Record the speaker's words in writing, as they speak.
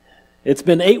It's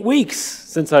been 8 weeks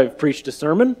since I've preached a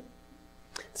sermon.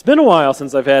 It's been a while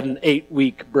since I've had an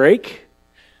 8-week break,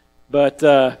 but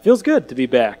feels good to be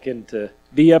back and to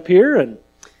be up here and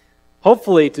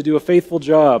hopefully to do a faithful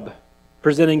job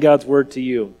presenting God's Word to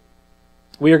you.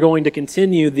 We are going to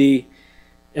continue the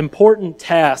important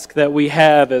task that we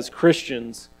have as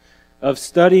Christians of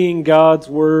studying God's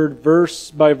Word verse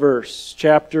by verse,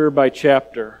 chapter by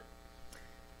chapter,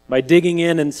 by digging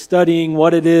in and studying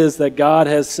what it is that God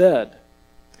has said.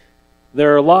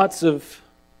 There are lots of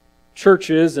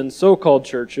churches and so-called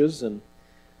churches and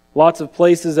lots of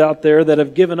places out there that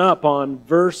have given up on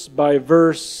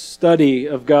verse-by-verse study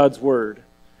of God's Word.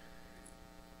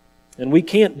 And we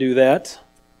can't do that.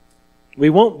 We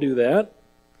won't do that.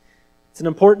 It's an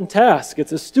important task.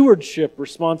 It's a stewardship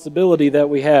responsibility that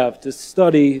we have to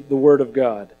study the Word of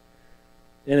God.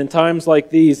 And in times like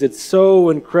these, it's so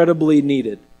incredibly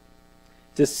needed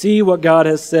to see what God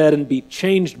has said and be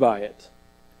changed by it,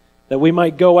 that we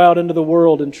might go out into the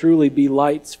world and truly be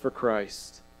lights for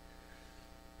Christ.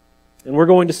 And we're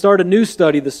going to start a new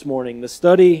study this morning, the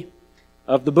study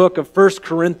of the book of 1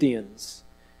 Corinthians.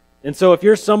 And so if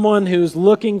you're someone who's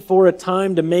looking for a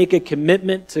time to make a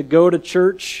commitment to go to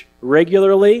church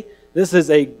regularly, this is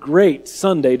a great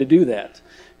Sunday to do that,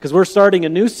 because we're starting a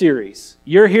new series.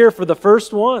 You're here for the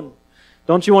first one.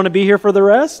 Don't you want to be here for the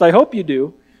rest? I hope you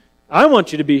do. I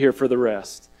want you to be here for the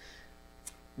rest.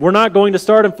 We're not going to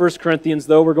start in 1 Corinthians,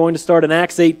 though. We're going to start in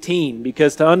Acts 18,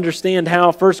 because to understand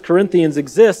how 1 Corinthians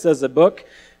exists as a book,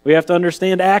 we have to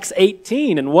understand Acts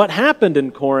 18 and what happened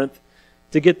in Corinth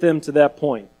to get them to that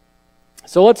point.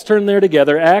 So let's turn there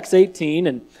together, Acts 18,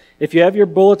 and if you have your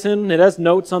bulletin, it has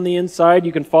notes on the inside.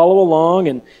 You can follow along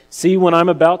and see when I'm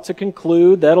about to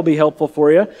conclude. That'll be helpful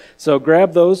for you. So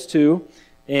grab those too,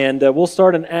 and we'll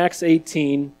start in Acts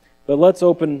 18, but let's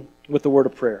open with the word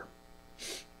of prayer.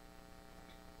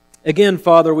 Again,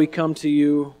 Father, we come to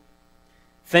you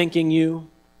thanking you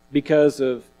because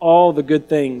of all the good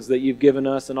things that you've given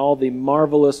us and all the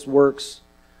marvelous works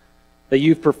that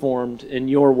you've performed in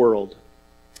your world.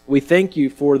 We thank you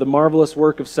for the marvelous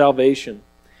work of salvation,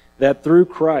 that through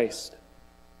Christ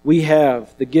we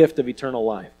have the gift of eternal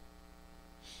life.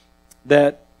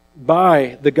 That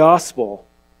by the gospel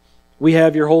we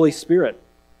have your Holy Spirit,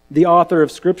 the author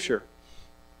of Scripture.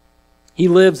 He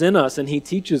lives in us and He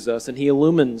teaches us and He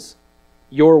illumines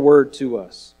your word to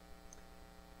us.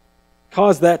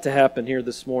 Cause that to happen here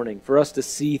this morning, for us to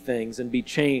see things and be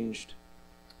changed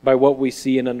by what we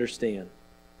see and understand.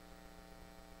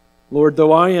 Lord,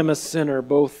 though I am a sinner,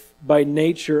 both by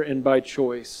nature and by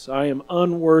choice, I am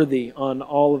unworthy on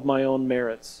all of my own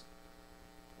merits.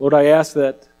 Lord, I ask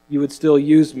that you would still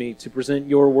use me to present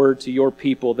your word to your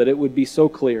people, that it would be so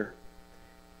clear,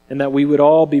 and that we would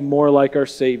all be more like our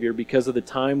Savior because of the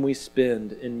time we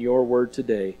spend in your word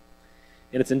today.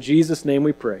 And it's in Jesus' name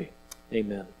we pray.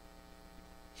 Amen.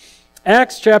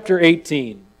 Acts chapter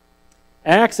 18.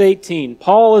 Acts 18.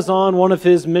 Paul is on one of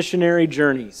his missionary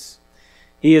journeys.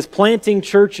 He is planting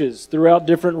churches throughout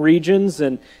different regions,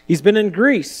 and he's been in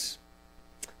Greece.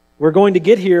 We're going to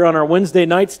get here on our Wednesday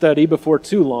night study before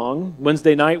too long.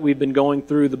 Wednesday night we've been going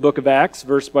through the book of Acts,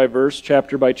 verse by verse,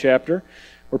 chapter by chapter.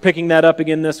 We're picking that up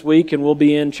again this week, and we'll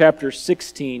be in chapter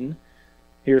 16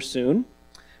 here soon.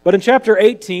 But in chapter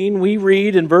 18, we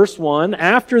read in verse 1,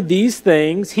 after these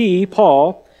things, he,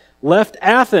 Paul, left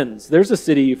Athens. There's a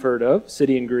city you've heard of,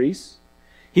 city in Greece.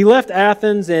 He left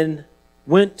Athens and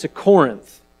went to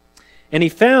Corinth. And he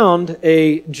found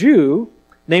a Jew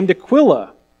named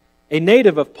Aquila, a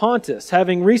native of Pontus,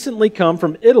 having recently come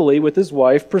from Italy with his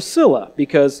wife Priscilla,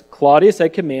 because Claudius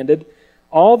had commanded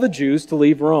all the Jews to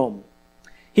leave Rome.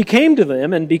 He came to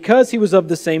them, and because he was of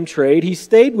the same trade, he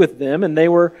stayed with them, and they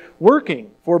were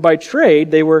working, for by trade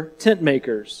they were tent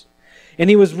makers. And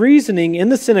he was reasoning in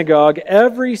the synagogue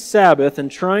every Sabbath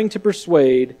and trying to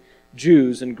persuade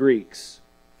Jews and Greeks.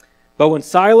 But when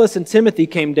Silas and Timothy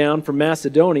came down from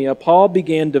Macedonia, Paul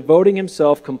began devoting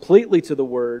himself completely to the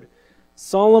word,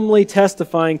 solemnly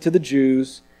testifying to the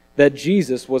Jews that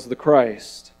Jesus was the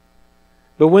Christ.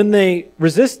 But when they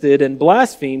resisted and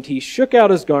blasphemed, he shook out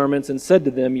his garments and said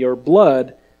to them, your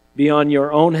blood be on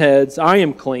your own heads. I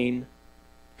am clean.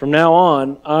 From now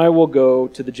on, I will go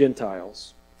to the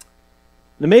Gentiles.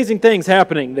 And amazing things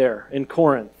happening there in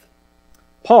Corinth.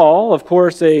 Paul, of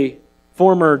course, a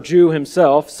former Jew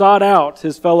himself, sought out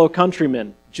his fellow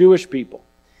countrymen, Jewish people.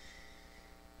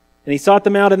 And he sought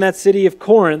them out in that city of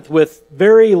Corinth with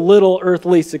very little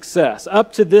earthly success.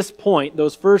 Up to this point,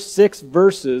 those first 6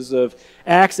 verses of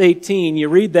Acts 18, you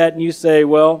read that and you say,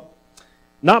 well,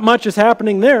 not much is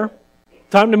happening there.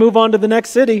 Time to move on to the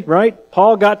next city, right?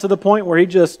 Paul got to the point where he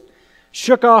just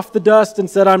shook off the dust and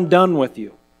said, I'm done with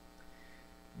you.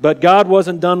 But God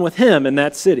wasn't done with him in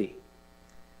that city.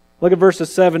 Look at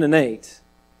verses 7 and 8.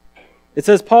 It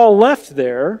says, Paul left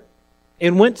there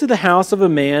and went to the house of a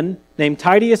man named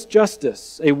Titius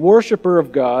Justus, a worshiper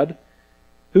of God,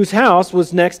 whose house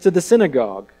was next to the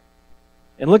synagogue.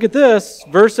 And look at this,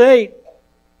 verse 8.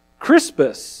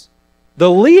 Crispus, the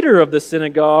leader of the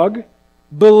synagogue,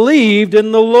 believed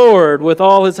in the Lord with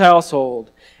all his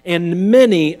household, and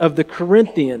many of the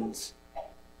Corinthians,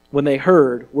 when they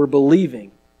heard, were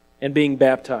believing and being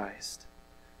baptized.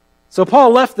 So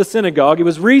Paul left the synagogue. He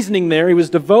was reasoning there. He was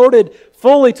devoted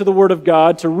fully to the Word of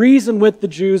God, to reason with the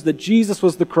Jews that Jesus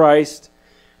was the Christ.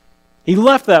 He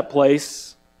left that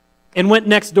place and went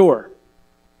next door.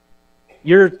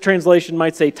 Your translation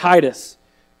might say Titus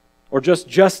or just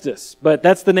Justus, but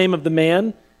that's the name of the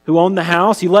man who owned the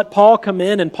house. He let Paul come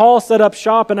in, and Paul set up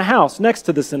shop in a house next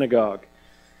to the synagogue.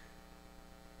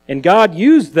 And God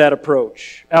used that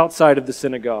approach outside of the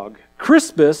synagogue.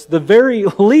 Crispus, the very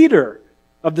leader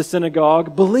of the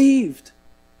synagogue, believed.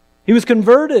 He was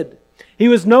converted. He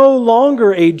was no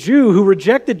longer a Jew who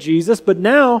rejected Jesus, but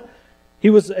now he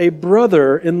was a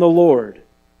brother in the Lord.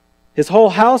 His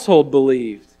whole household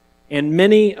believed, and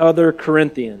many other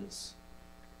Corinthians.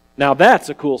 Now that's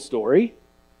a cool story.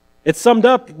 It's summed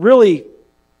up really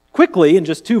quickly in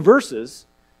just 2 verses.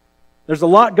 There's a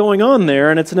lot going on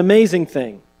there, and it's an amazing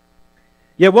thing.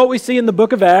 Yet what we see in the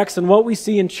book of Acts and what we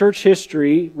see in church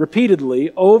history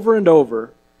repeatedly, over and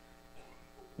over,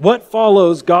 what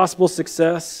follows gospel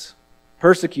success?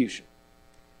 Persecution.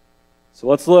 So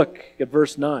let's look at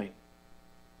verse 9.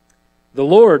 The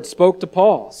Lord spoke to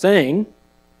Paul, saying,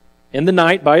 in the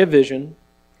night by a vision,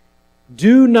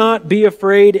 do not be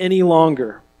afraid any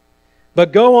longer,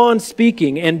 but go on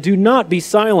speaking, and do not be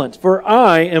silent, for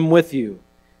I am with you,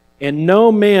 and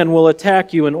no man will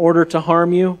attack you in order to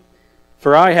harm you,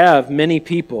 for I have many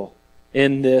people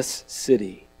in this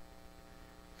city.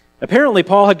 Apparently,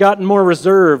 Paul had gotten more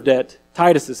reserved at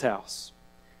Titus's house.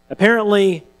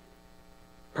 Apparently,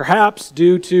 perhaps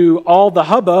due to all the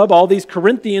hubbub, all these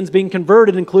Corinthians being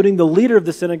converted, including the leader of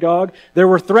the synagogue, there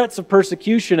were threats of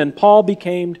persecution, and Paul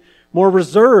became more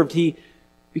reserved. He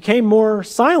became more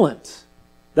silent.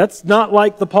 That's not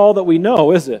like the Paul that we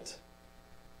know, is it?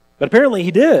 But apparently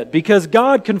he did, because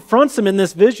God confronts him in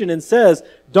this vision and says,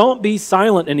 don't be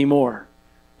silent anymore.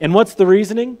 And what's the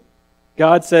reasoning?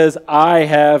 God says, I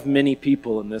have many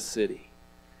people in this city.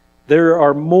 There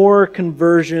are more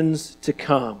conversions to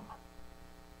come.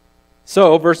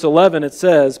 So, verse 11, it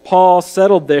says, Paul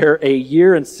settled there 1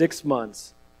 year and 6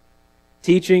 months,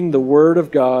 teaching the word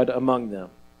of God among them.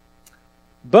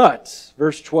 But,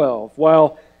 verse 12,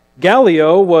 while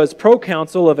Gallio was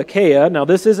proconsul of Achaia. Now,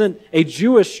 this isn't a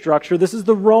Jewish structure. This is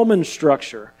the Roman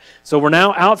structure. So we're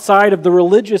now outside of the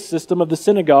religious system of the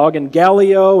synagogue. And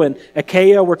Gallio and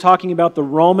Achaia, we're talking about the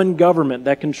Roman government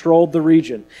that controlled the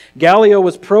region. Gallio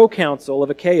was proconsul of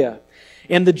Achaia.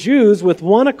 And the Jews, with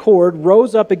one accord,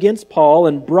 rose up against Paul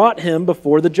and brought him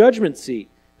before the judgment seat,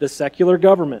 the secular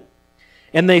government.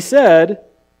 And they said,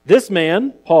 this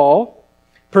man, Paul,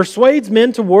 persuades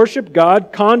men to worship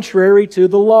God contrary to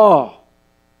the law.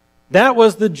 That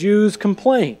was the Jews'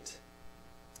 complaint.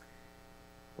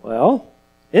 Well,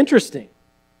 interesting.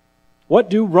 What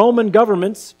do Roman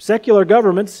governments, secular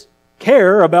governments,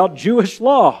 care about Jewish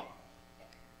law?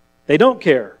 They don't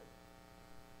care.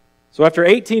 So after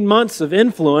 18 months of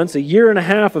influence, 1.5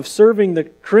 years of serving the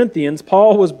Corinthians,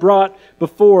 Paul was brought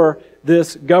before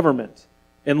this government.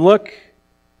 And look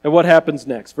at what happens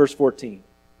next, verse 14.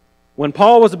 When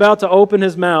Paul was about to open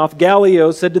his mouth,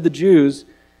 Gallio said to the Jews,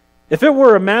 if it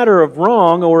were a matter of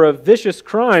wrong or of vicious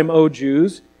crime, O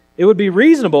Jews, it would be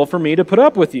reasonable for me to put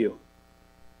up with you.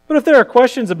 But if there are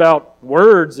questions about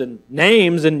words and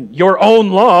names and your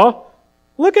own law,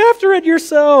 look after it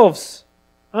yourselves.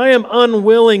 I am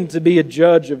unwilling to be a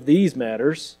judge of these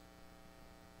matters.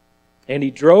 And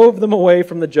he drove them away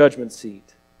from the judgment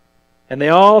seat. And they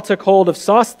all took hold of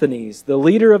Sosthenes, the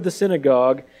leader of the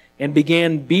synagogue, and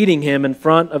began beating him in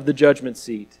front of the judgment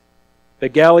seat.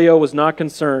 But Gallio was not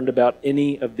concerned about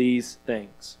any of these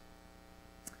things.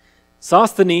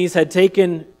 Sosthenes had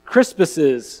taken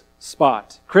Crispus's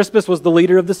spot. Crispus was the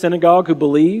leader of the synagogue who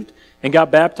believed and got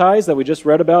baptized, that we just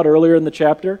read about earlier in the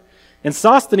chapter. And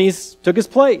Sosthenes took his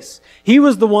place. He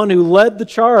was the one who led the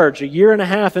charge 1.5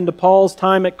 years into Paul's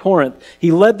time at Corinth.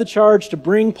 He led the charge to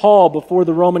bring Paul before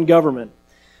the Roman government.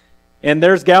 And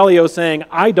there's Gallio saying,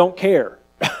 I don't care.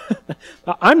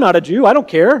 I'm not a Jew. I don't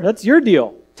care. That's your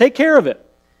deal. Take care of it.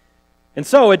 And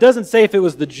so it doesn't say if it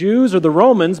was the Jews or the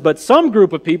Romans, but some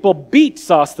group of people beat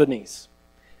Sosthenes.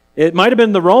 It might have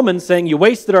been the Romans saying, you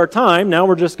wasted our time. Now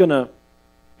we're just going to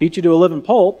beat you to a living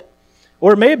pulp.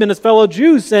 Or it may have been his fellow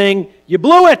Jews saying, you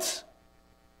blew it!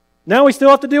 Now we still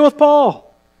have to deal with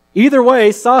Paul. Either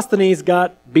way, Sosthenes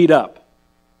got beat up.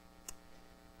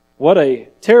 What a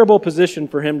terrible position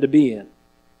for him to be in.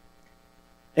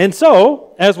 And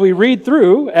so, as we read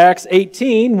through Acts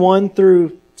 18, 1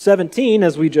 through 17,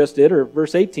 as we just did, or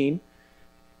verse 18,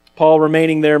 Paul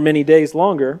remaining there many days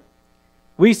longer,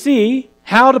 we see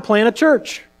how to plant a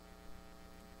church.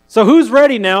 So who's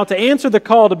ready now to answer the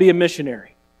call to be a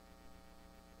missionary?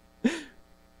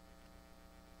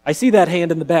 I see that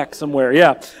hand in the back somewhere,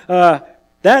 yeah.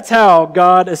 That's how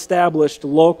God established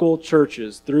local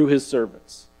churches through His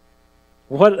servants.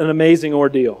 What an amazing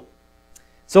ordeal.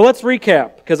 So let's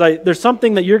recap, because there's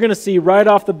something that you're going to see right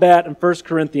off the bat in 1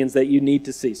 Corinthians that you need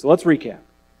to see. So let's recap.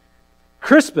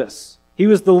 Crispus, he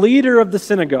was the leader of the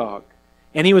synagogue,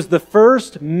 and he was the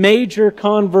first major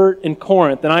convert in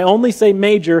Corinth. And I only say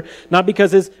major, not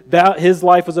because his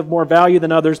life was of more value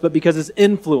than others, but because his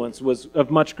influence was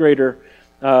of much greater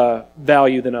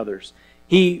value than others.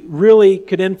 He really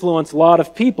could influence a lot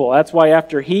of people. That's why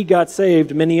after he got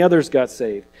saved, many others got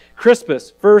saved.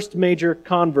 Crispus, first major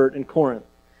convert in Corinth.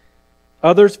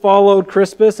 Others followed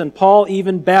Crispus, and Paul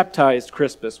even baptized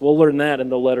Crispus. We'll learn that in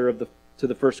the letter the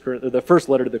first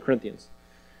letter to the Corinthians.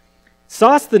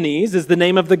 Sosthenes is the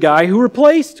name of the guy who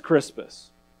replaced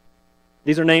Crispus.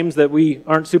 These are names that we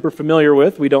aren't super familiar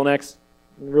with. We don't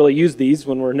really use these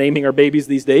when we're naming our babies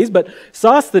these days. But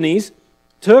Sosthenes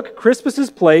took Crispus's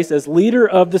place as leader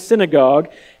of the synagogue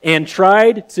and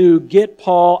tried to get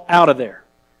Paul out of there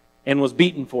and was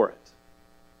beaten for it.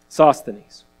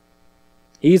 Sosthenes.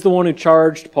 He's the one who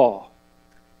charged Paul.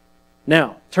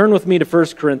 Now, turn with me to 1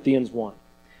 Corinthians 1.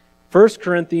 1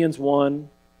 Corinthians 1,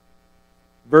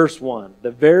 verse 1. The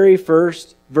very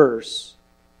first verse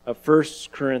of 1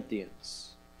 Corinthians.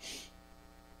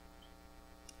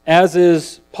 As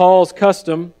is Paul's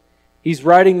custom, he's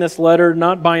writing this letter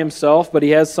not by himself, but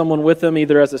he has someone with him,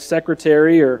 either as a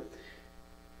secretary or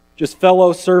just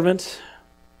fellow servant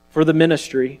for the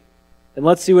ministry. And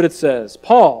let's see what it says.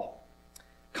 Paul,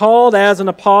 called as an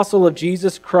apostle of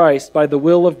Jesus Christ by the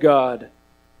will of God,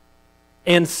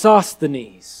 and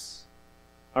Sosthenes,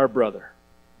 our brother.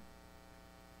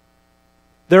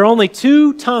 There are only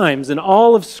 2 times in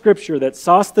all of Scripture that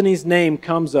Sosthenes' name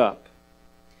comes up.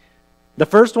 The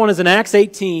first one is in Acts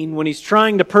 18 when he's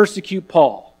trying to persecute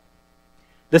Paul.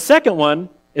 The second one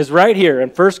is right here in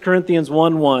 1 Corinthians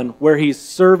 1:1 where he's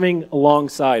serving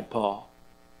alongside Paul.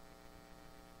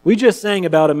 We just sang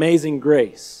about amazing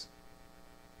grace.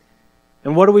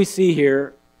 And what do we see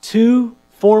here? 2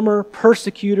 former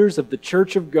persecutors of the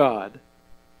church of God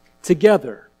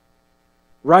together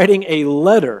writing a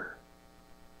letter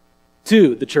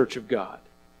to the church of God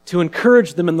to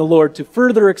encourage them in the Lord, to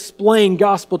further explain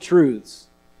gospel truths.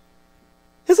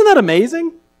 Isn't that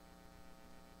amazing?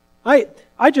 I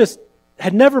just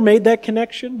had never made that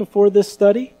connection before this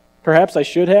study. Perhaps I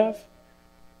should have.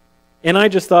 And I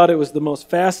just thought it was the most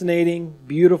fascinating,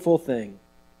 beautiful thing.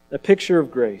 A picture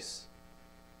of grace.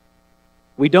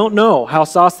 We don't know how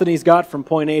Sosthenes got from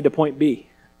point A to point B.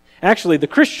 Actually,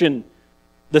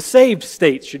 the saved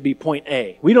state should be point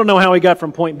A. We don't know how he got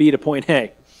from point B to point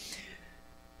A.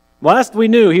 Last we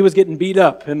knew, he was getting beat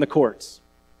up in the courts.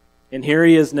 And here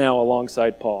he is now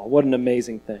alongside Paul. What an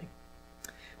amazing thing.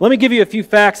 Let me give you a few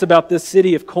facts about this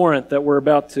city of Corinth that we're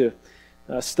about to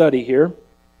study here.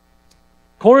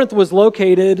 Corinth was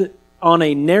located on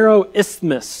a narrow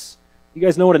isthmus. You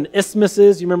guys know what an isthmus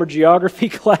is? You remember geography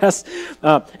class?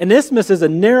 An isthmus is a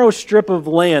narrow strip of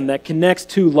land that connects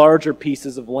 2 larger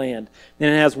pieces of land, and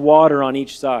it has water on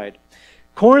each side.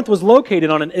 Corinth was located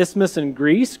on an isthmus in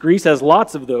Greece. Greece has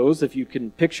lots of those. If you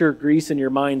can picture Greece in your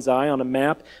mind's eye on a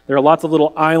map, there are lots of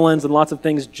little islands and lots of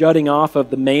things jutting off of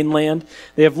the mainland.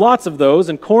 They have lots of those,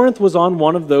 and Corinth was on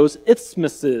one of those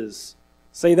isthmuses.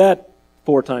 Say that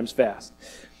 4 times fast.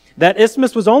 That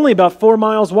isthmus was only about 4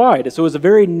 miles wide, so it was a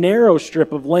very narrow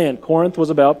strip of land. Corinth was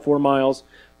about 4 miles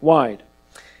wide.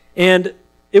 And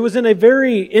it was in a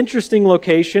very interesting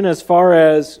location as far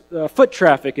as foot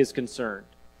traffic is concerned.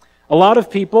 A lot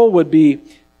of people would be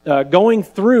going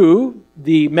through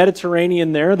the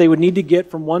Mediterranean there. They would need to get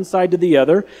from one side to the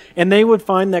other, and they would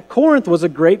find that Corinth was a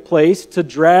great place to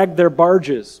drag their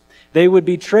barges. They would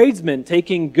be tradesmen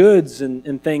taking goods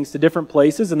and things to different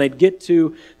places, and they'd get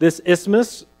to this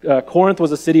isthmus. Corinth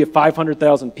was a city of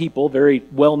 500,000 people, very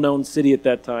well-known city at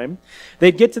that time.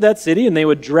 They'd get to that city, and they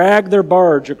would drag their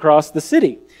barge across the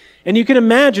city. And you can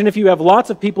imagine if you have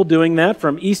lots of people doing that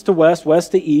from east to west,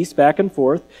 west to east, back and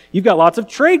forth, you've got lots of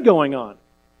trade going on.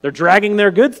 They're dragging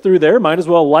their goods through there, might as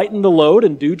well lighten the load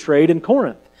and do trade in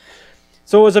Corinth.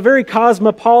 So it was a very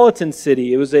cosmopolitan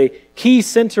city. It was a key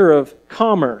center of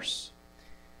commerce.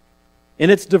 In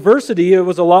its diversity, it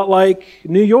was a lot like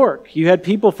New York. You had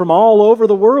people from all over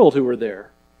the world who were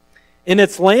there. In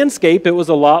its landscape, it was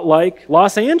a lot like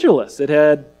Los Angeles. It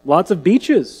had lots of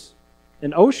beaches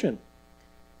and ocean.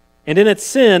 And in its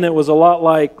sin, it was a lot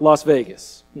like Las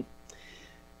Vegas.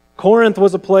 Corinth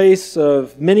was a place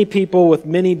of many people with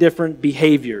many different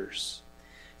behaviors.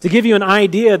 To give you an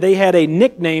idea, they had a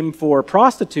nickname for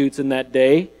prostitutes in that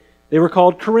day. They were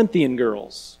called Corinthian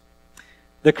girls.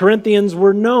 The Corinthians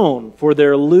were known for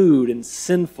their lewd and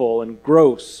sinful and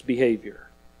gross behavior.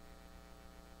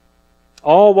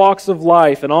 All walks of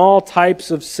life and all types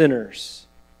of sinners.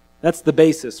 That's the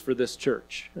basis for this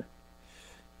church.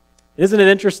 Isn't it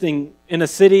interesting, in a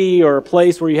city or a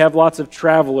place where you have lots of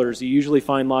travelers, you usually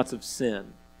find lots of sin.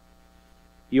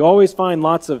 You always find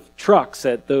lots of trucks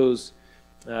at those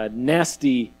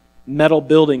nasty metal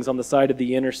buildings on the side of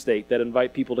the interstate that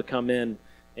invite people to come in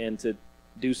and to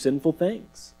do sinful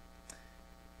things.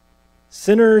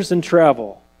 Sinners and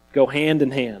travel go hand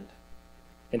in hand.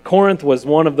 And Corinth was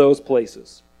one of those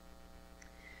places.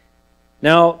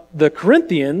 Now, the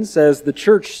Corinthians, as the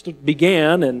church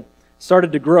began and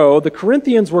started to grow, the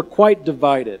Corinthians were quite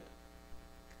divided.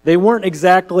 They weren't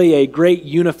exactly a great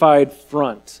unified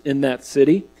front in that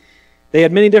city. They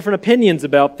had many different opinions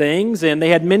about things, and they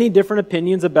had many different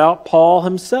opinions about Paul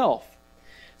himself.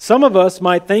 Some of us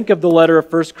might think of the letter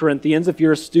of 1 Corinthians, if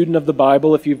you're a student of the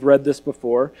Bible, if you've read this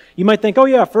before, you might think, oh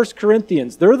yeah, 1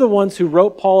 Corinthians, they're the ones who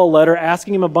wrote Paul a letter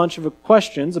asking him a bunch of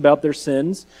questions about their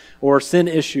sins or sin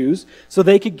issues so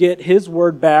they could get his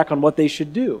word back on what they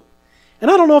should do. And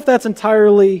I don't know if that's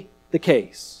entirely the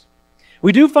case.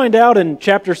 We do find out in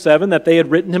chapter 7 that they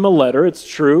had written him a letter. It's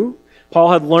true.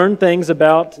 Paul had learned things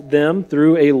about them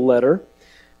through a letter.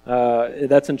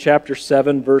 That's in chapter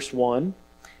 7, verse 1.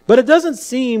 But it doesn't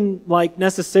seem like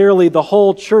necessarily the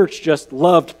whole church just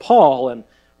loved Paul and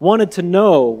wanted to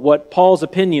know what Paul's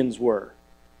opinions were.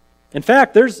 In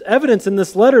fact, there's evidence in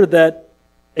this letter that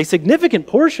a significant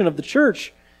portion of the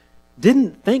church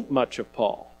didn't think much of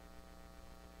Paul.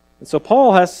 And so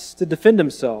Paul has to defend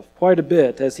himself quite a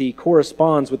bit as he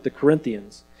corresponds with the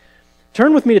Corinthians.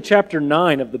 Turn with me to chapter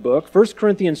 9 of the book, 1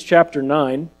 Corinthians chapter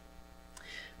 9.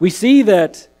 We see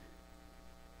that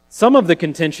some of the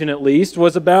contention, at least,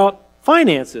 was about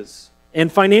finances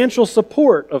and financial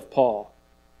support of Paul.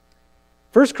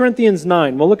 1 Corinthians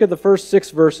 9, we'll look at the first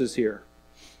 6 verses here.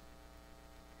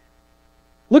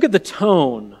 Look at the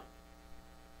tone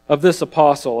of this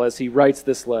apostle as he writes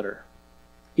this letter.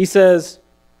 He says,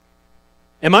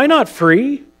 "Am I not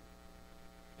free?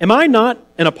 Am I not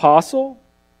an apostle?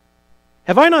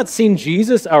 Have I not seen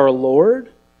Jesus our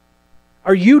Lord?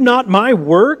 Are you not my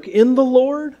work in the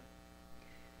Lord?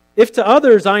 If to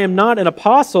others I am not an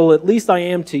apostle, at least I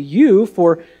am to you,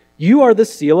 for you are the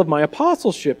seal of my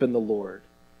apostleship in the Lord.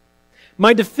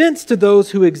 My defense to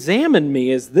those who examine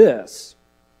me is this: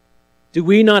 do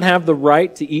we not have the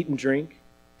right to eat and drink?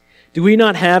 Do we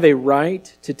not have a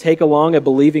right to take along a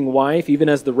believing wife, even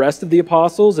as the rest of the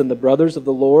apostles and the brothers of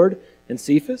the Lord and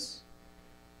Cephas?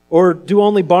 Or do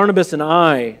only Barnabas and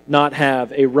I not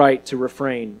have a right to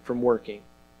refrain from working?"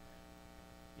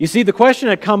 You see, the question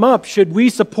had come up, should we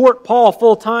support Paul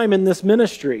full-time in this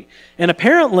ministry? And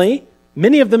apparently,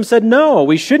 many of them said, no,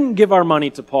 we shouldn't give our money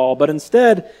to Paul, but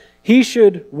instead, he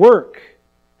should work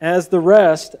as the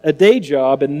rest, a day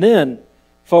job, and then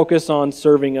focus on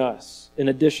serving us in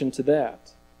addition to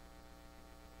that.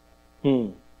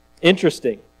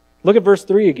 Interesting. Look at verse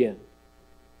 3 again.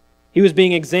 He was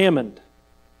being examined,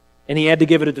 and he had to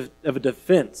give it a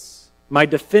defense. My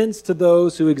defense to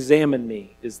those who examine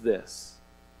me is this.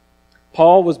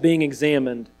 Paul was being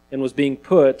examined and was being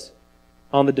put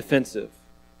on the defensive.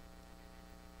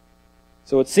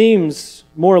 So it seems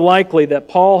more likely that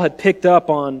Paul had picked up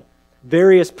on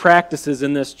various practices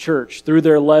in this church through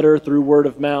their letter, through word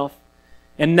of mouth,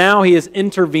 and now he is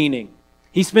intervening.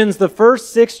 He spends the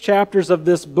first 6 chapters of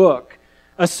this book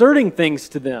asserting things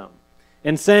to them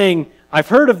and saying, I've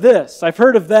heard of this, I've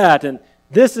heard of that, and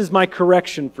this is my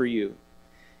correction for you.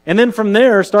 And then from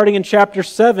there, starting in chapter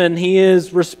 7, he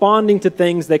is responding to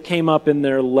things that came up in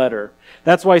their letter.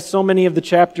 That's why so many of the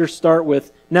chapters start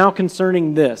with, now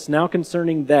concerning this, now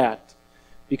concerning that,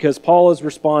 because Paul is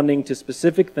responding to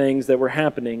specific things that were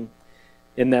happening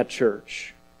in that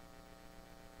church.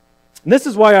 And this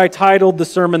is why I titled the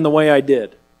sermon the way I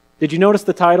did. Did you notice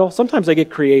the title? Sometimes I get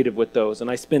creative with those,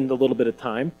 and I spend a little bit of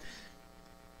time.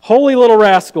 Holy Little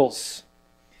Rascals.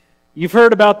 You've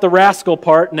heard about the rascal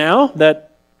part now, that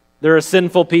they're a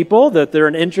sinful people, that they're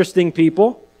an interesting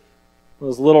people.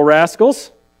 Those little rascals.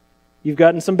 You've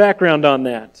gotten some background on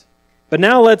that. But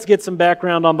now let's get some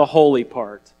background on the holy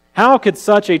part. How could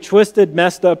such a twisted,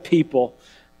 messed up people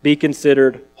be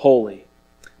considered holy?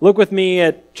 Look with me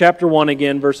at chapter 1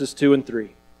 again, verses 2 and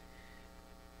 3.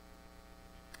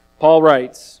 Paul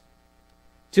writes,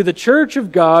 "To the church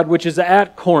of God which is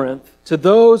at Corinth, to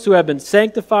those who have been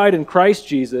sanctified in Christ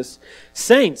Jesus,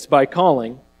 saints by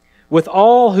calling, with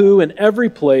all who in every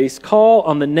place call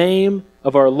on the name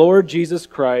of our Lord Jesus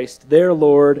Christ, their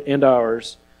Lord and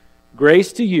ours,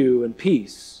 grace to you and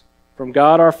peace from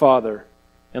God our Father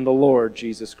and the Lord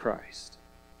Jesus Christ."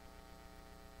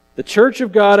 The church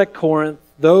of God at Corinth,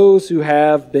 those who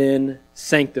have been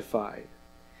sanctified.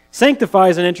 Sanctify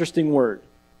is an interesting word.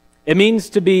 It means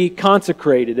to be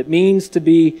consecrated. It means to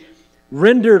be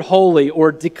rendered holy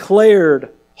or declared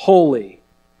holy.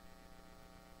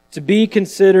 To be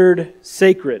considered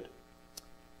sacred.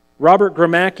 Robert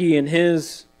Gramacki in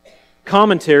his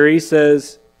commentary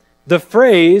says, "The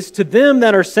phrase, 'to them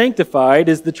that are sanctified,'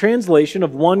 is the translation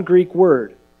of one Greek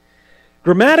word.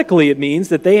 Grammatically, it means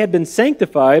that they had been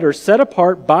sanctified or set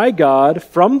apart by God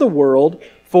from the world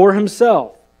for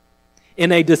Himself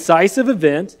in a decisive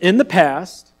event in the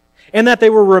past, and that they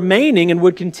were remaining and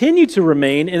would continue to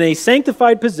remain in a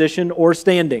sanctified position or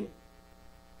standing."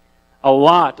 A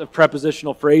lot of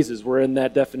prepositional phrases were in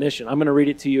that definition. I'm going to read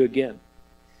it to you again.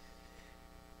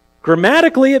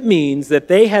 Grammatically, it means that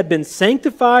they had been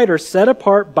sanctified or set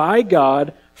apart by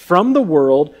God from the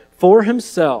world for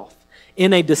Himself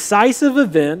in a decisive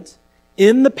event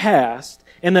in the past,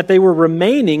 and that they were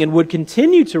remaining and would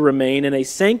continue to remain in a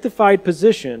sanctified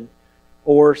position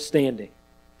or standing.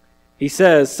 He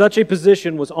says such a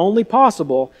position was only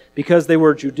possible because they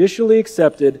were judicially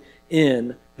accepted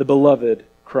in the beloved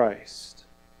Christ.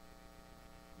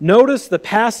 Notice the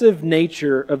passive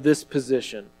nature of this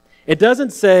position. It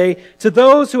doesn't say, "to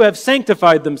those who have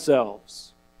sanctified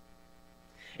themselves."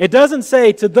 It doesn't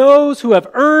say, "to those who have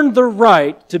earned the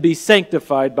right to be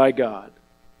sanctified by God."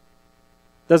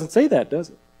 It doesn't say that, does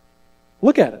it?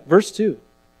 Look at it, verse 2.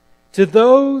 "To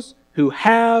those who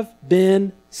have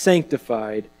been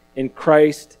sanctified in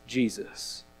Christ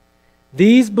Jesus."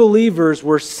 These believers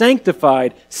were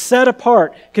sanctified, set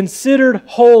apart, considered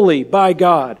holy by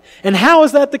God. And how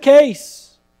is that the case?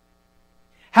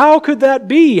 How could that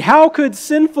be? How could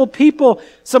sinful people,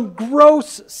 some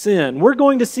gross sin, we're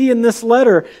going to see in this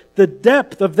letter the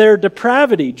depth of their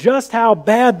depravity, just how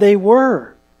bad they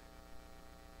were.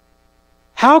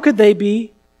 How could they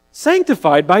be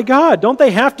sanctified by God? Don't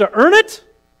they have to earn it?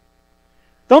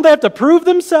 Don't they have to prove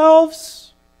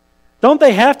themselves? Don't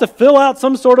they have to fill out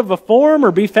some sort of a form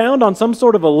or be found on some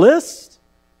sort of a list?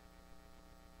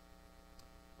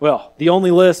 Well, the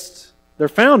only list they're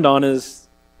found on is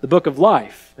the book of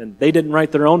life, and they didn't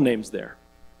write their own names there.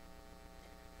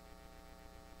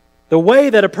 The way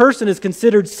that a person is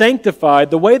considered sanctified,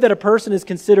 the way that a person is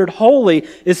considered holy,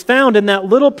 is found in that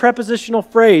little prepositional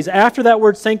phrase after that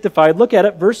word sanctified. Look at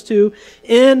it, verse 2,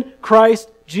 "in Christ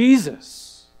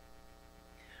Jesus."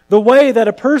 The way that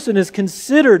a person is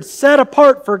considered set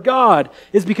apart for God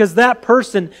is because that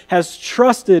person has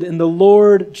trusted in the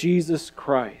Lord Jesus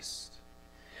Christ.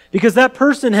 Because that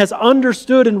person has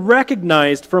understood and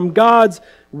recognized from God's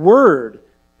Word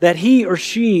that he or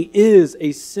she is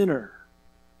a sinner.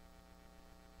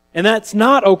 And that's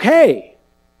not okay.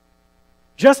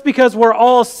 Just because we're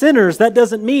all sinners, that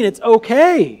doesn't mean it's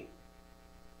okay.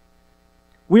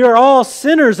 We are all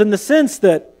sinners in the sense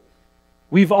that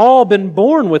we've all been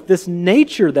born with this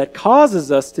nature that causes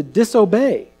us to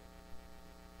disobey.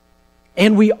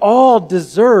 And we all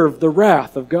deserve the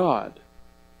wrath of God.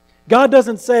 God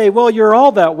doesn't say, "well, you're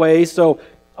all that way, so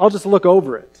I'll just look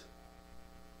over it."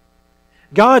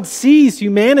 God sees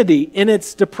humanity in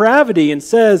its depravity and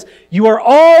says, "You are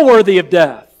all worthy of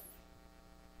death."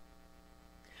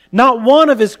 Not one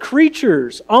of His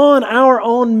creatures on our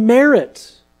own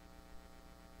merit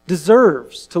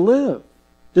deserves to live,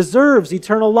 deserves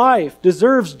eternal life,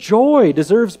 deserves joy,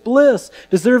 deserves bliss,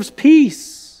 deserves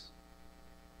peace,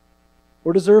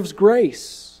 or deserves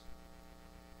grace.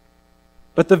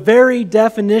 But the very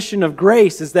definition of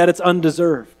grace is that it's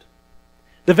undeserved.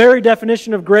 The very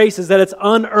definition of grace is that it's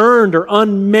unearned or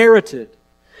unmerited.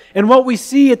 And what we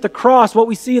see at the cross, what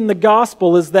we see in the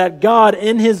gospel, is that God,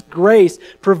 in His grace,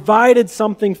 provided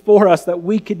something for us that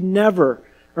we could never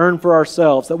earn for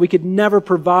ourselves, that we could never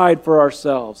provide for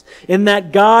ourselves. In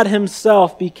that God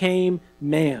Himself became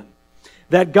man.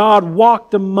 That God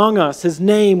walked among us. His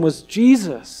name was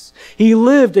Jesus. He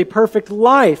lived a perfect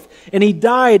life, and He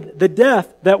died the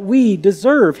death that we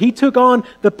deserve. He took on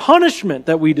the punishment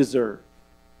that we deserve.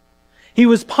 He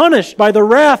was punished by the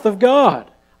wrath of God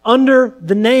under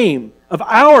the name of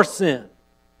our sin.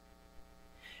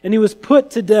 And He was put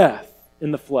to death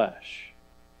in the flesh,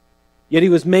 yet he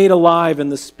was made alive in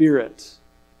the Spirit.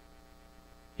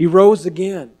 He rose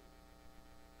again,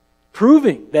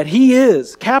 proving that he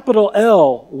is, capital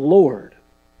L, Lord,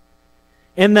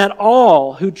 and that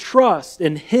all who trust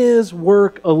in his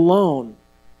work alone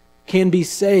can be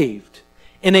saved.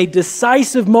 In a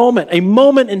decisive moment, a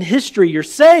moment in history, you're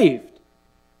saved.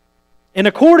 And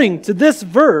according to this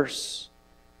verse,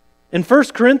 in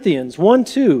 1 Corinthians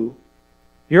 1:2,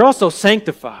 you're also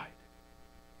sanctified.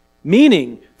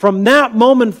 Meaning, from that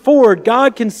moment forward,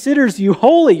 God considers you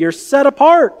holy. You're set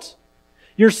apart.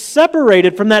 You're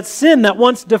separated from that sin that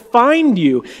once defined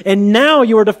you. And now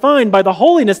you are defined by the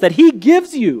holiness that He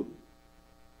gives you.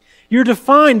 You're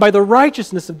defined by the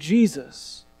righteousness of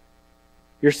Jesus.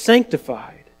 You're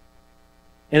sanctified.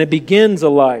 And it begins a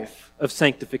life of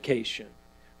sanctification.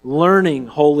 Learning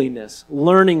holiness,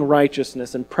 learning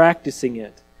righteousness, and practicing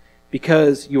it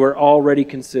because you are already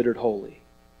considered holy.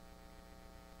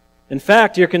 In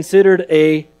fact, you're considered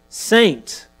a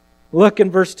saint. Look in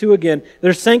verse 2 again.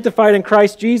 They're sanctified in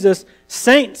Christ Jesus,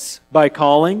 saints by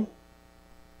calling.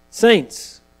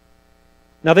 Saints.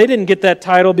 Now, they didn't get that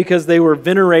title because they were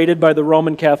venerated by the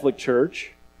Roman Catholic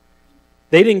Church.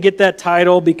 They didn't get that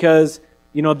title because,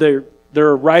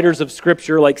 they're writers of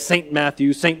Scripture like St.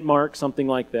 Matthew, St. Mark, something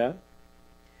like that.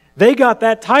 They got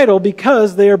that title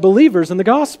because they are believers in the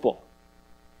gospel.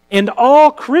 And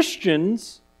all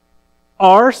Christians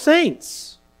are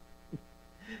saints.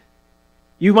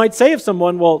 You might say of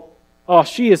someone,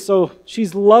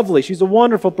 she's lovely, she's a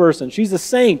wonderful person, she's a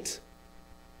saint.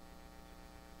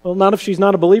 Well, not if she's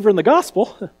not a believer in the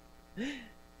gospel.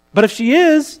 But if she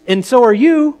is, and so are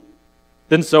you,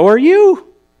 then so are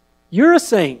you. You're a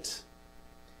saint.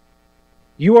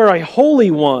 You are a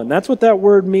holy one. That's what that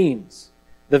word means.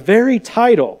 The very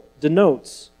title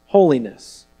denotes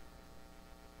holiness.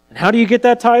 And how do you get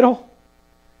that title?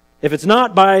 If it's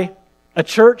not by a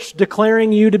church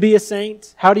declaring you to be a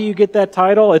saint, how do you get that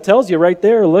title? It tells you right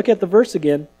there. Look at the verse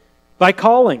again. By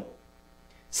calling.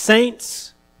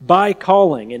 Saints by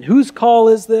calling. And whose call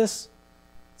is this?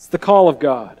 It's the call of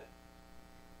God.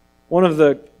 One of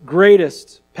the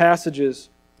greatest passages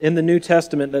in the New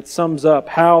Testament that sums up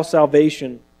how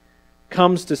salvation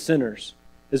comes to sinners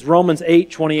is Romans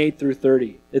 8:28 through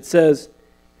 30. It says,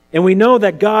 "And we know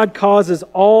that God causes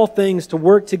all things to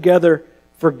work together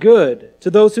for good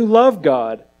to those who love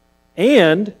God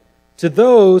and to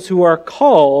those who are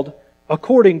called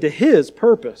according to His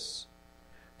purpose.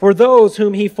 For those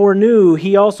whom He foreknew,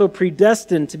 He also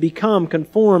predestined to become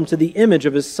conformed to the image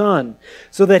of His Son,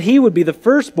 so that He would be the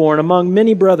firstborn among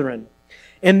many brethren.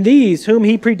 And these whom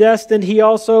He predestined, He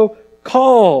also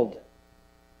called.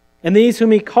 And these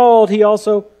whom He called, He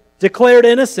also declared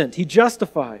innocent. He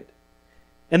justified.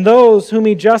 And those whom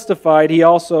He justified, He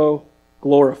also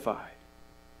glorified."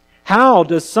 How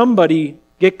does somebody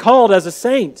get called as a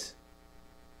saint?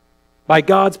 By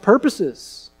God's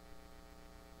purposes.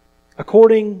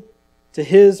 According to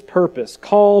His purpose.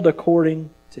 Called according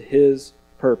to His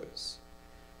purpose.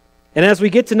 And as we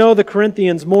get to know the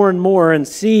Corinthians more and more and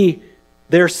see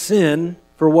their sin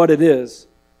for what it is,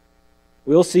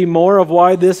 we'll see more of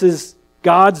why this is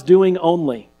God's doing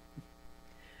only.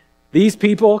 These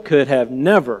people could have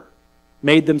never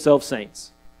made themselves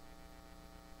saints.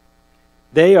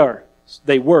 They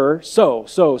were so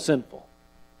sinful.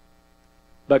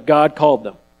 But God called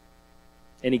them.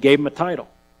 And He gave them a title.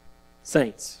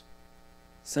 Saints.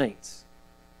 Saints.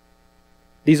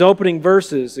 These opening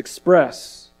verses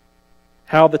express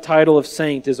how the title of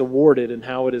saint is awarded and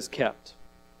how it is kept.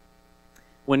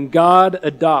 When God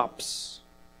adopts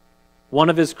one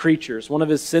of His creatures, one of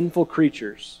His sinful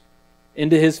creatures,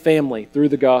 into His family through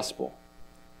the gospel,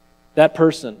 that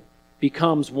person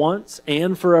becomes once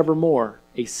and forevermore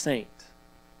a saint,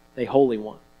 a holy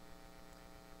one.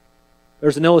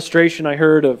 There's an illustration I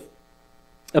heard of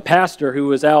a pastor who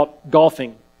was out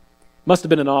golfing. Must have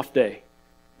been an off day.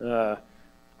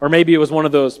 Or maybe it was one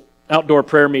of those outdoor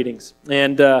prayer meetings.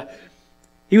 And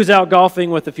he was out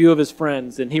golfing with a few of his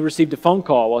friends, and he received a phone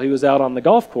call while he was out on the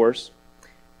golf course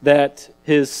that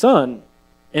his son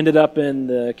ended up in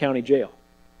the county jail.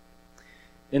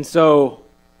 And so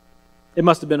it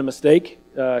must have been a mistake.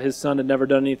 His son had never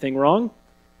done anything wrong,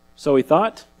 so he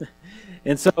thought.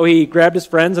 And so he grabbed his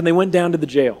friends and they went down to the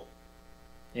jail.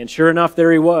 And sure enough,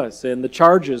 there he was. And the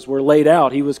charges were laid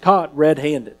out. He was caught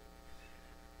red-handed.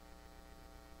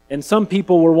 And some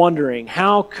people were wondering,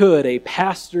 how could a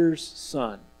pastor's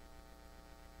son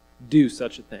do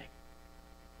such a thing?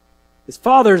 His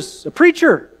father's a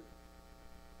preacher.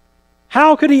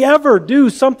 How could he ever do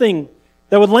something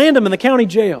that would land him in the county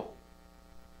jail?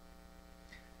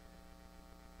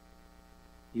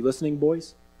 You listening,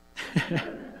 boys?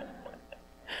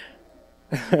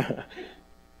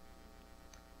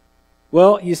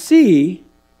 Well, you see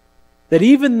that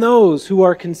even those who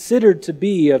are considered to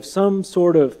be of some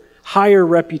sort of higher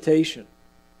reputation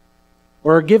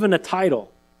or are given a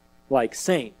title like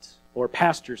saint or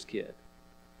pastor's kid,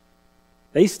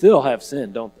 they still have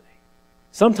sin, don't they?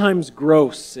 Sometimes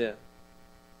gross sin.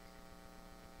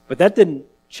 But that didn't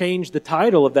change the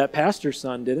title of that pastor's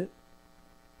son, did it?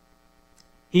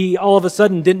 He all of a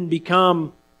sudden didn't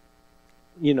become,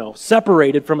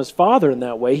 separated from his father in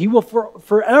that way. He will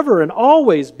forever and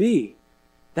always be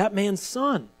that man's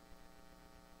son.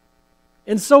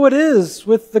 And so it is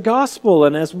with the gospel.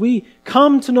 And as we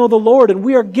come to know the Lord and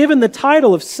we are given the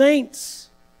title of saints,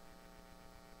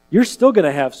 you're still going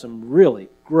to have some really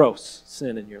gross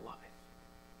sin in your life.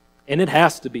 And it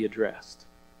has to be addressed.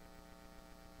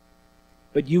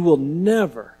 But you will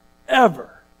never,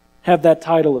 ever have that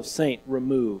title of saint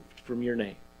removed from your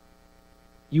name.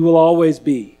 You will always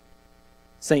be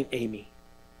Saint Amy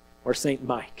or Saint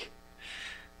Mike.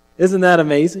 Isn't that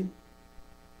amazing?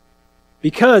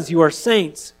 Because you are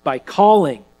saints by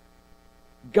calling.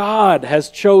 God has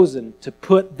chosen to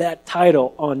put that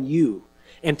title on you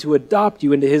and to adopt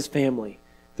you into His family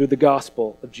through the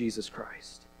gospel of Jesus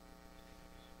Christ.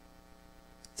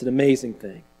 It's an amazing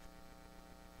thing.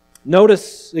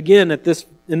 Notice again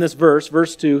in this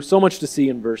verse 2, so much to see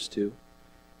in verse 2.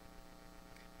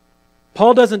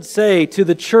 Paul doesn't say to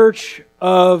the church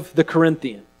of the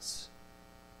Corinthians,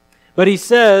 but he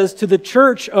says to the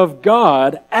church of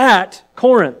God at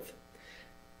Corinth.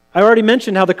 I already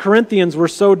mentioned how the Corinthians were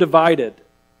so divided.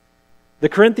 The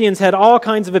Corinthians had all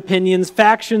kinds of opinions,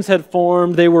 factions had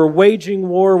formed, they were waging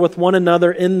war with one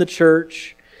another in the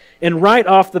church. And right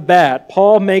off the bat,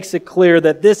 Paul makes it clear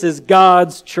that this is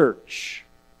God's church.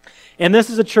 And this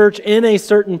is a church in a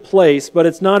certain place, but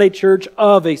it's not a church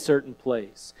of a certain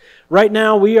place. Right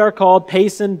now, we are called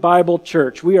Payson Bible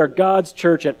Church. We are God's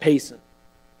church at Payson.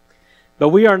 But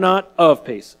we are not of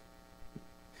Payson.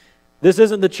 This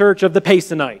isn't the church of the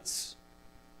Paysonites.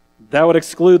 That would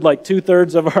exclude like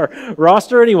 2/3 of our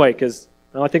roster anyway, because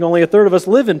I think only 1/3 of us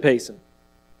live in Payson.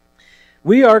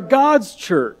 We are God's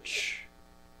church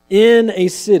in a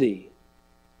city.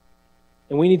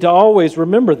 And we need to always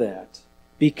remember that.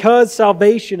 Because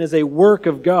salvation is a work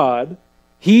of God,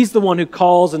 He's the one who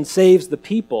calls and saves the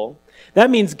people.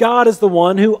 That means God is the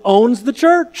one who owns the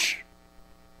church.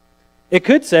 It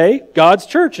could say God's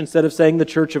church instead of saying the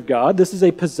church of God. This is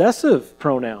a possessive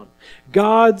pronoun.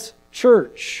 God's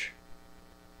church.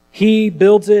 He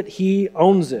builds it, He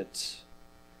owns it.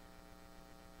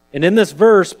 And in this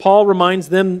verse, Paul reminds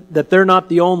them that they're not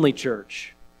the only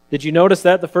church. Did you notice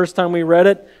that the first time we read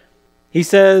it? He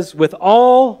says, with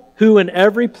all who in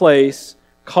every place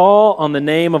call on the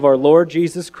name of our Lord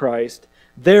Jesus Christ,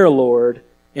 their Lord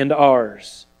and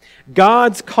ours.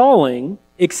 God's calling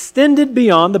extended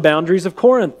beyond the boundaries of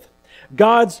Corinth.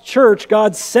 God's church,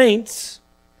 God's saints,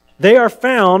 they are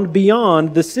found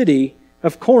beyond the city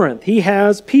of Corinth. He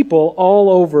has people all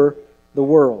over the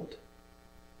world.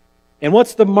 And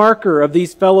what's the marker of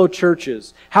these fellow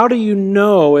churches? How do you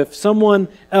know if someone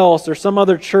else or some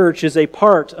other church is a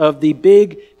part of the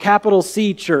big capital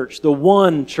C church, the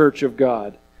one church of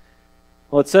God?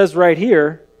 Well, it says right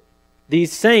here,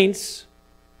 these saints,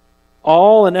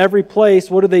 all in every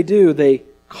place, what do? They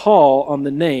call on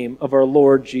the name of our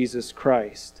Lord Jesus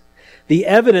Christ. The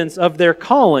evidence of their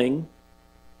calling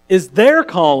is their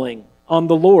calling on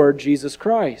the Lord Jesus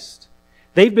Christ.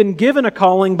 They've been given a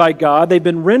calling by God. They've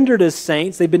been rendered as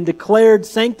saints. They've been declared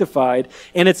sanctified.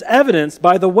 And it's evidenced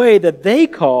by the way that they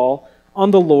call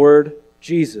on the Lord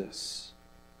Jesus.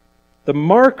 The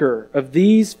marker of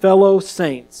these fellow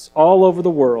saints all over the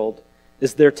world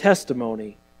is their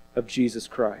testimony of Jesus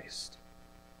Christ.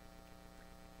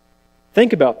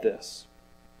 Think about this.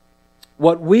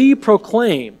 What we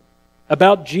proclaim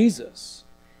about Jesus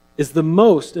is the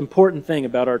most important thing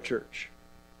about our church.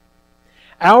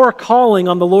 Our calling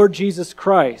on the Lord Jesus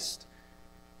Christ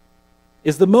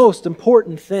is the most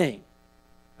important thing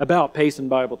about Payson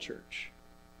Bible Church.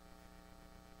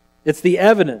 It's the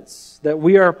evidence that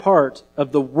we are a part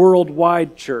of the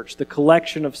worldwide church, the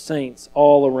collection of saints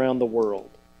all around the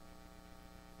world.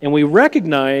 And we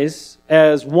recognize,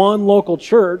 as one local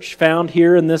church found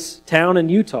here in this town in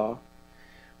Utah,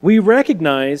 we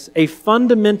recognize a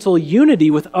fundamental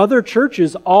unity with other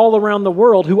churches all around the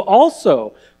world who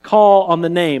also call on the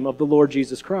name of the Lord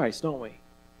Jesus Christ, don't we?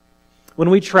 When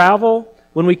we travel,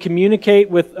 when we communicate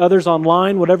with others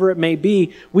online, whatever it may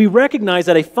be, we recognize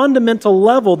at a fundamental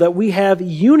level that we have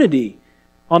unity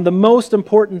on the most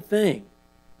important thing.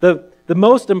 The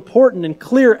most important and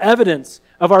clear evidence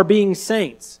of our being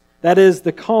saints, That is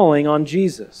the calling on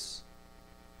Jesus.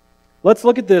 Let's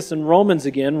look at this in Romans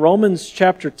again. Romans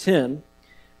chapter 10.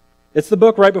 It's the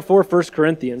book right before 1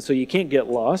 Corinthians, so you can't get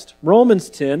lost. Romans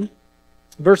 10,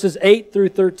 verses 8 through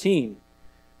 13.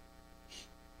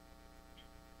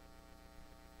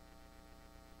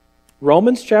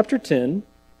 Romans chapter 10,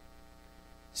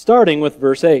 starting with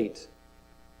verse 8.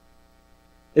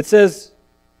 It says,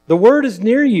 "The word is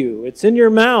near you, it's in your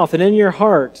mouth and in your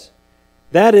heart.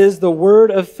 That is the word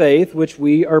of faith which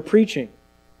we are preaching.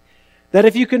 That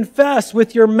if you confess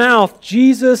with your mouth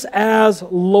Jesus as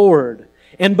Lord,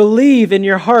 and believe in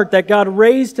your heart that God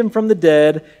raised Him from the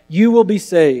dead, you will be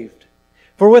saved.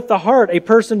 For with the heart a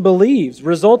person believes,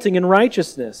 resulting in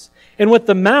righteousness, and with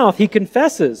the mouth he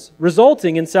confesses,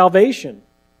 resulting in salvation.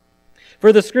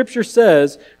 For the Scripture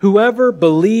says, whoever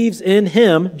believes in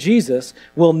Him, Jesus,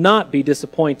 will not be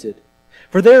disappointed.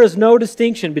 For there is no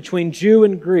distinction between Jew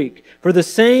and Greek, for the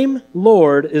same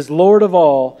Lord is Lord of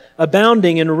all,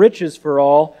 abounding in riches for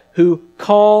all who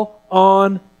call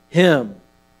on Him.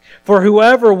 For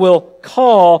whoever will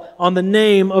call on the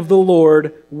name of the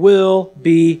Lord will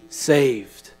be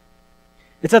saved."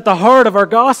 It's at the heart of our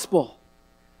gospel,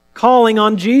 calling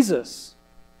on Jesus.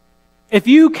 If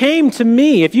you came to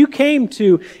me, if you came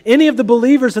to any of the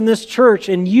believers in this church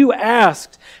and you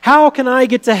asked, "How can I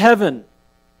get to heaven?"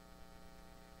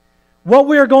 what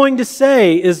we are going to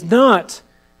say is not,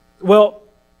 "Well,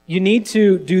 you need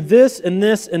to do this and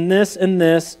this and this and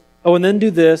this, oh, and then do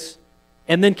this,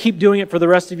 and then keep doing it for the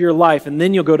rest of your life, and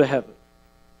then you'll go to heaven."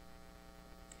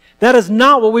 That is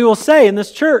not what we will say in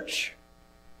this church.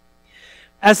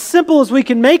 As simple as we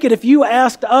can make it, if you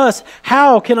asked us,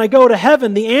 "How can I go to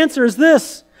heaven?" the answer is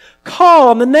this: call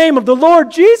on the name of the Lord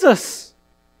Jesus.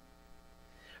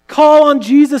 Call on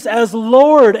Jesus as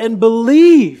Lord and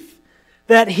believe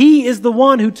that He is the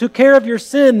one who took care of your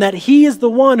sin, that He is the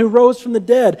one who rose from the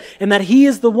dead, and that He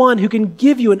is the one who can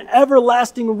give you an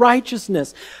everlasting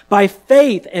righteousness by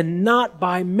faith and not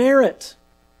by merit.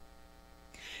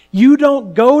 You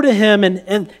don't go to Him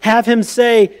and have Him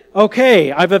say,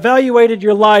 "Okay, I've evaluated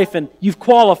your life and you've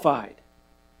qualified."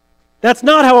 That's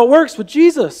not how it works with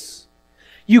Jesus.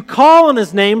 You call on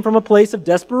His name from a place of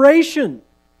desperation.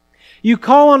 You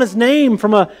call on His name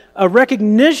from a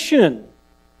recognition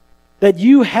that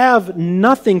you have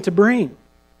nothing to bring.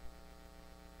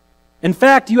 In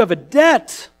fact, you have a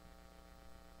debt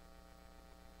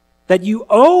that you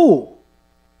owe,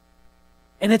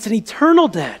 and it's an eternal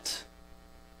debt.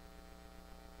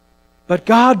 But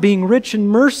God, being rich in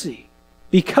mercy,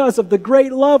 because of the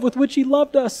great love with which He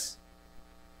loved us,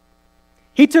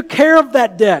 He took care of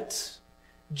that debt.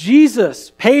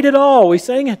 Jesus paid it all. We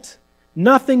sang it.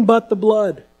 Nothing but the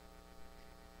blood.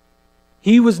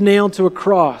 He was nailed to a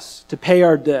cross to pay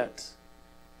our debt.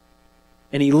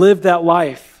 And He lived that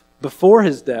life before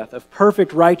His death of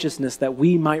perfect righteousness that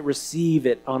we might receive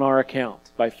it on our account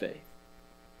by faith.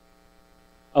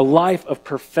 A life of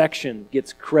perfection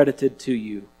gets credited to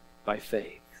you by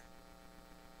faith.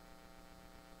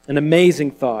 An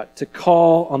amazing thought, to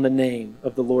call on the name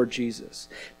of the Lord Jesus.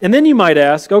 And then you might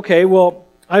ask, "Okay, well,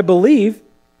 I believe.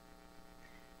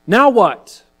 Now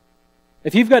what?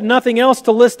 If you've got nothing else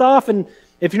to list off, and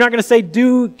if you're not going to say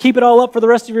keep it all up for the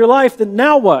rest of your life, then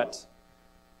now what?"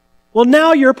 Well,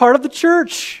 now you're part of the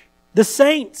church, the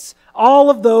saints, all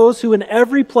of those who in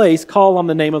every place call on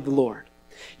the name of the Lord.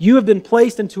 You have been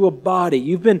placed into a body.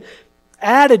 You've been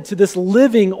added to this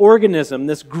living organism,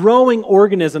 this growing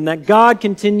organism that God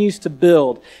continues to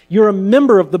build. You're a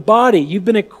member of the body. You've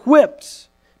been equipped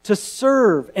to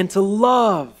serve and to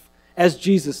love as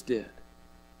Jesus did.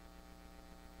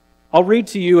 I'll read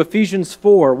to you Ephesians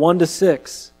 4,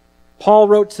 1-6. Paul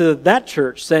wrote to that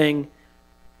church saying,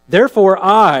 "Therefore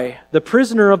I, the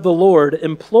prisoner of the Lord,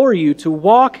 implore you to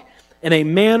walk in a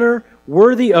manner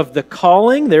worthy of the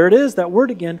calling," there it is, that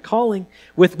word again, calling,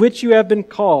 "with which you have been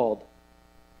called,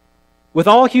 with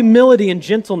all humility and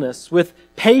gentleness, with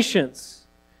patience,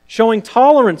 showing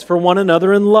tolerance for one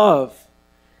another in love,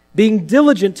 being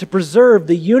diligent to preserve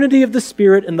the unity of the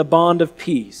Spirit in the bond of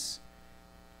peace."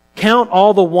 Count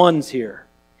all the ones here.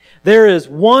 There is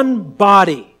one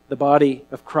body, the body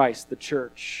of Christ, the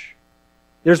church.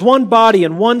 There's one body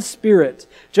and one Spirit,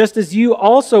 just as you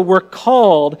also were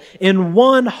called in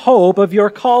one hope of your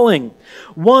calling.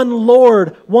 One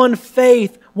Lord, one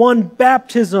faith, one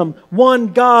baptism, one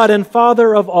God and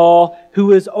Father of all,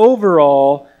 who is over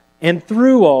all and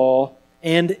through all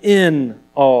and in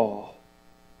all.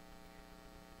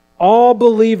 All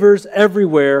believers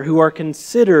everywhere who are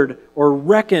considered or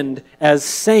reckoned as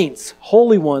saints,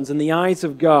 holy ones in the eyes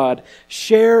of God,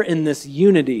 share in this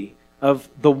unity of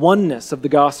the oneness of the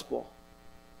gospel.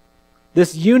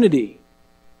 This unity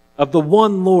of the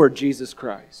one Lord Jesus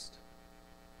Christ,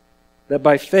 that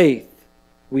by faith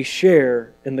we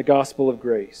share in the gospel of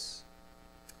grace.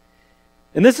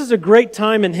 And this is a great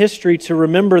time in history to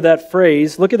remember that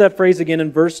phrase. Look at that phrase again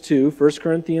in verse 2, 1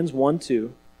 Corinthians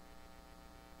 1:2.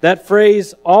 That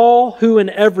phrase, all who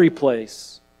in every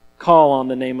place call on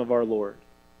the name of our Lord.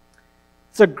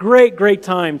 It's a great, great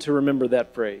time to remember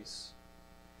that phrase.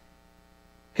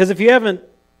 Because if you haven't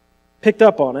picked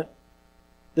up on it,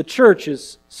 the church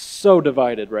is so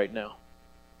divided right now.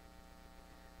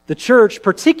 The church,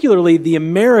 particularly the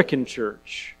American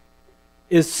church,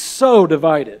 is so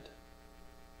divided.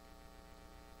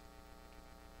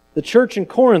 The church in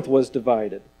Corinth was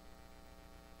divided.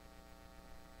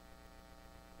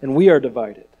 And we are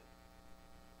divided.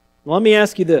 Let me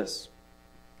ask you this.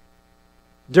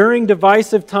 During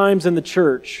divisive times in the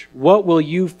church, what will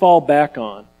you fall back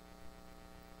on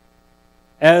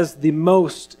as the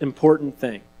most important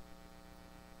thing?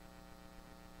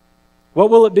 What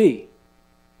will it be?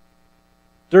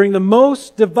 During the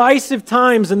most divisive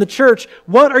times in the church,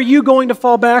 what are you going to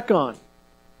fall back on?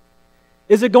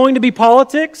 Is it going to be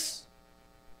politics?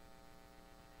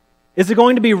 Is it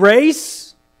going to be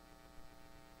race?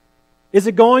 Is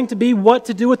it going to be what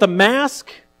to do with a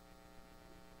mask?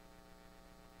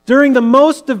 During the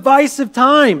most divisive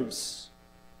times,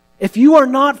 if you are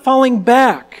not falling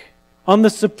back on the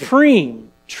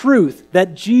supreme truth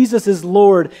that Jesus is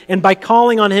Lord, and by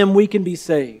calling on Him we can be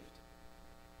saved,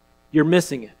 you're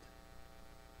missing it.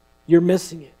 You're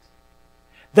missing it.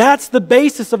 That's the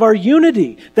basis of our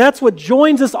unity. That's what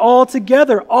joins us all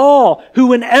together. All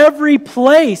who in every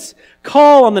place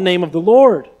call on the name of the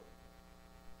Lord.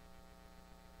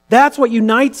 That's what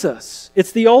unites us.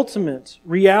 It's the ultimate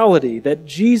reality that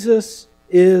Jesus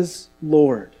is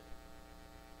Lord.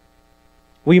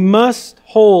 We must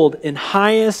hold in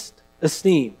highest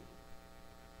esteem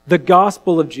the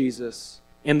gospel of Jesus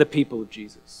and the people of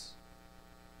Jesus.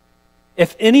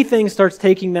 If anything starts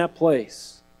taking that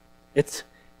place,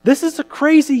 this is a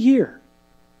crazy year.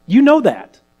 You know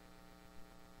that.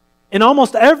 In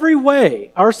almost every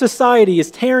way, our society is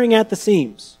tearing at the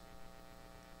seams.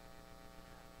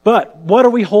 But what are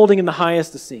we holding in the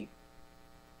highest esteem?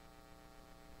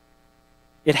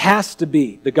 It has to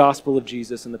be the gospel of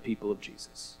Jesus and the people of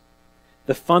Jesus.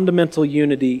 The fundamental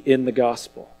unity in the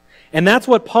gospel. And that's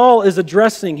what Paul is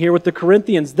addressing here with the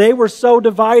Corinthians. They were so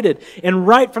divided. And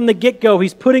right from the get-go,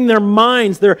 he's putting their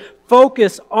minds, their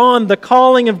focus on the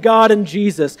calling of God in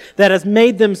Jesus that has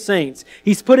made them saints.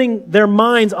 He's putting their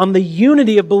minds on the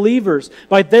unity of believers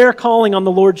by their calling on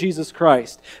the Lord Jesus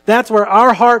Christ. That's where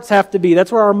our hearts have to be.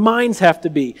 That's where our minds have to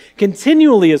be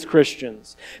continually as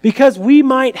Christians. Because we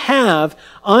might have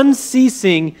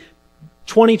unceasing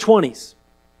 2020s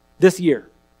this year.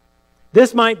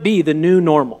 This might be the new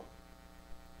normal.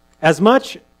 As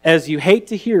much as you hate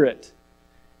to hear it,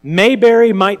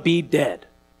 Mayberry might be dead.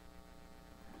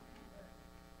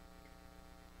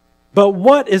 But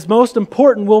what is most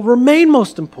important will remain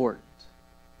most important.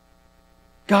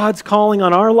 God's calling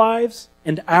on our lives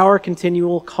and our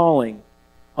continual calling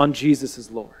on Jesus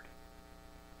as Lord.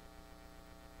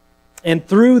 And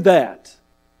through that,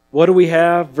 what do we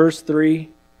have? Verse 3,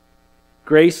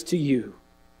 grace to you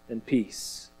and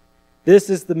peace.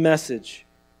 This is the message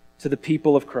to the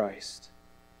people of Christ,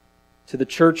 to the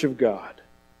church of God.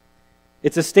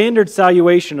 It's a standard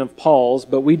salutation of Paul's,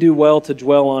 but we do well to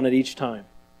dwell on it each time.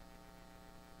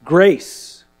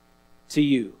 Grace to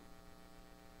you.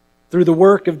 Through the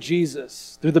work of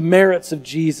Jesus, through the merits of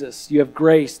Jesus, you have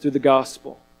grace through the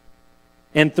gospel.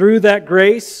 And through that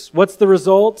grace, what's the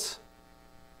result?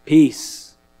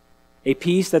 Peace. A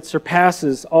peace that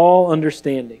surpasses all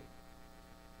understanding.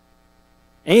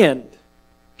 And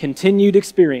continued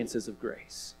experiences of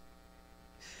grace.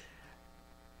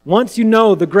 Once you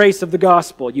know the grace of the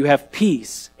gospel, you have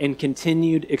peace and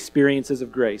continued experiences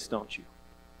of grace, don't you?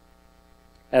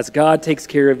 As God takes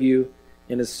care of you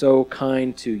and is so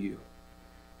kind to you.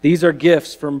 These are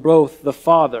gifts from both the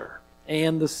Father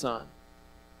and the Son,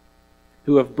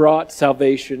 who have brought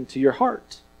salvation to your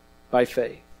heart by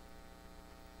faith.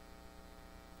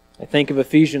 I think of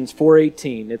Ephesians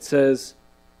 4:18. It says,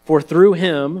 "For through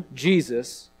Him,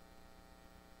 Jesus,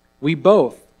 we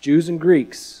both, Jews and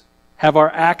Greeks, have our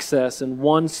access in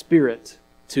one Spirit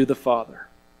to the Father."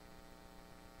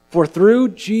 For through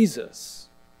Jesus,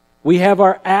 we have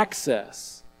our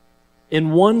access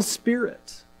in one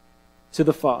Spirit to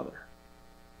the Father.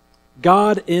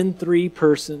 God in three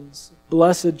persons,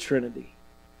 blessed Trinity,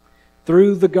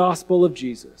 through the gospel of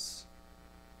Jesus,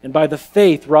 and by the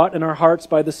faith wrought in our hearts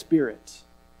by the Spirit,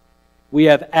 we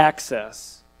have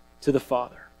access to the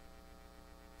Father.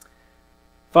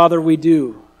 Father, we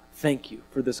do thank you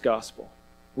for this gospel.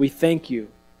 We thank you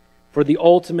for the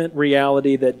ultimate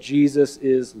reality that Jesus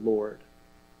is Lord.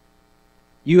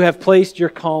 You have placed your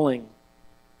calling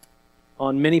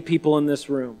on many people in this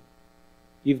room.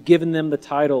 You've given them the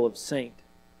title of saint.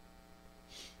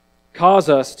 Cause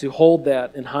us to hold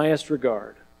that in highest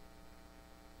regard,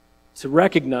 to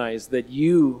recognize that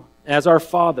you, as our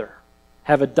Father,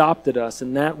 have adopted us,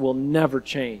 and that will never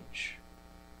change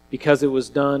because it was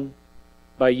done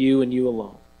by you and you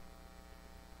alone.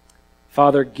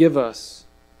 Father, give us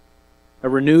a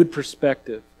renewed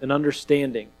perspective and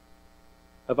understanding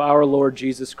of our Lord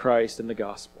Jesus Christ and the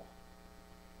gospel.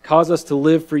 Cause us to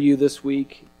live for you this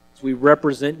week as we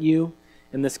represent you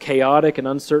in this chaotic and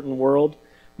uncertain world,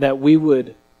 that we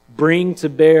would bring to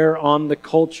bear on the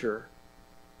culture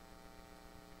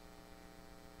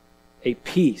a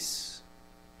peace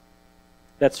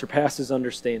that surpasses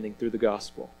understanding through the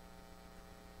gospel.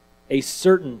 A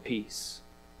certain peace.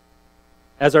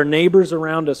 As our neighbors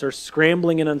around us are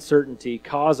scrambling in uncertainty,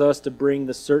 cause us to bring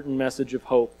the certain message of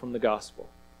hope from the gospel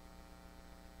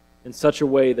in such a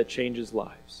way that changes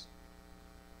lives.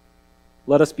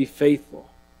 Let us be faithful.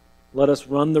 Let us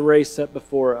run the race set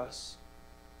before us,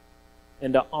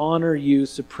 and to honor you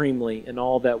supremely in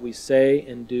all that we say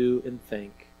and do and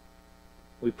think.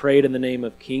 We pray it in the name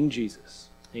of King Jesus.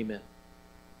 Amen.